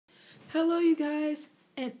Hello you guys,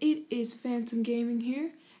 and it is Phantom Gaming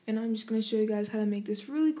here, and I'm just going to show you guys how to make this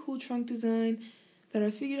really cool trunk design that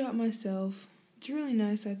I figured out myself. It's really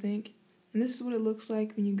nice, I think, and this is what it looks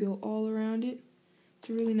like when you go all around it. It's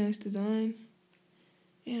a really nice design,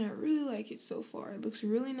 and I really like it so far. It looks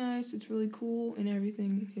really nice, it's really cool, and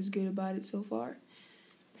everything is good about it so far.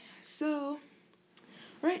 So,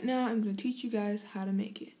 right now I'm going to teach you guys how to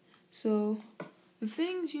make it. So, the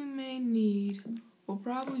things you may need will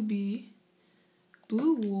probably be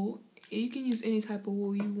blue wool. You can use any type of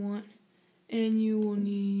wool you want. And you will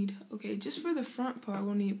need, okay, just for the front part,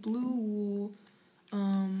 we'll need blue wool,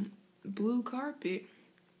 blue carpet,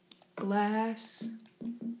 glass,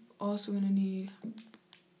 also gonna need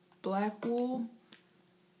black wool,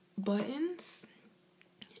 buttons,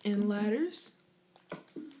 and ladders.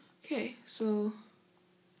 Okay, so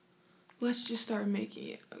let's just start making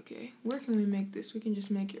it, okay? Where can we make this? We can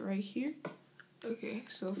just make it right here. Okay,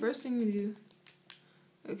 so first thing we do,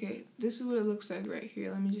 okay, this is what it looks like right here.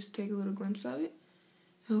 Let me just take a little glimpse of it.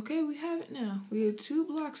 Okay, we have it now. We have 2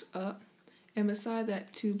 blocks up, and beside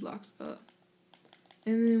that 2 blocks up.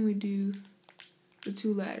 And then we do the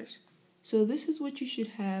 2 ladders. So this is what you should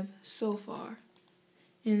have so far.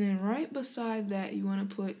 And then right beside that, you want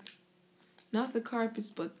to put, not the carpets,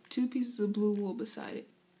 but 2 pieces of blue wool beside it.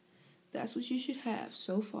 That's what you should have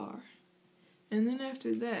so far. And then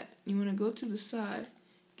after that, you want to go to the side,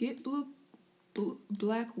 get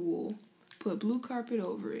black wool, put blue carpet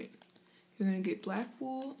over it. You're going to get black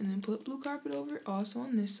wool and then put blue carpet over it also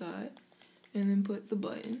on this side, and then put the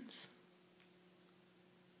buttons.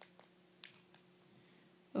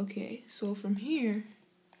 Okay, so from here,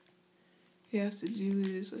 you have to do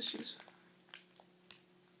is, let's just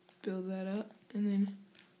build that up, and then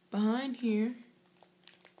behind here,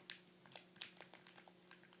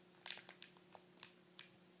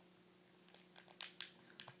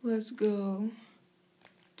 let's go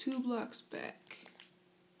 2 blocks back.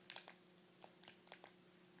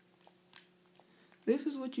 This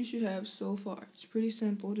is what you should have so far. It's a pretty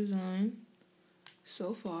simple design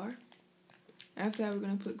so far. After that, we're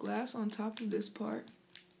going to put glass on top of this part.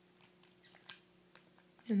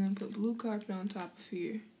 And then put blue carpet on top of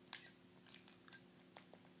here.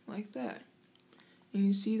 Like that. And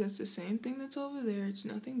you see that's the same thing that's over there. It's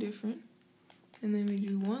nothing different. And then we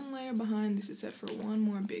do 1 layer behind this except for 1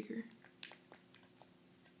 more bigger.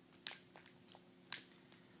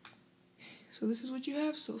 So this is what you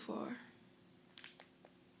have so far.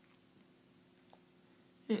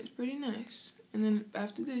 And it's pretty nice. And then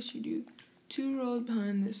after this you do 2 rows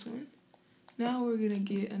behind this one. Now we're going to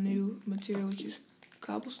get a new material, which is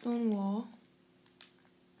cobblestone wall.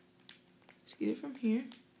 Let's get it from here.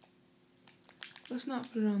 Let's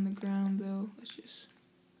not put it on the ground though. Let's just,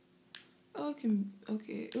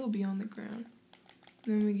 okay, it'll be on the ground.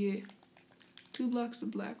 Then we get 2 blocks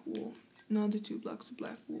of black wool. Another 2 blocks of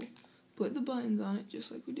black wool. Put the buttons on it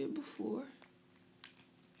just like we did before.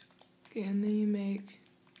 Okay, and then you make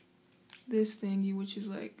this thingy, which is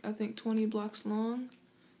like, I think 20 blocks long.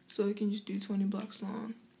 So we can just do 20 blocks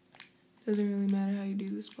long. Doesn't really matter how you do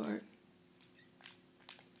this part.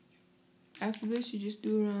 After this, you just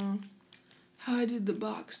do around how I did the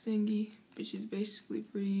box thingy, which is basically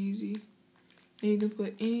pretty easy. And you can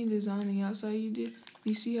put any design on the outside you did.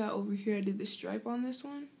 You see how over here I did the stripe on this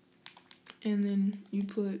one? And then you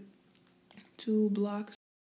put 2 blocks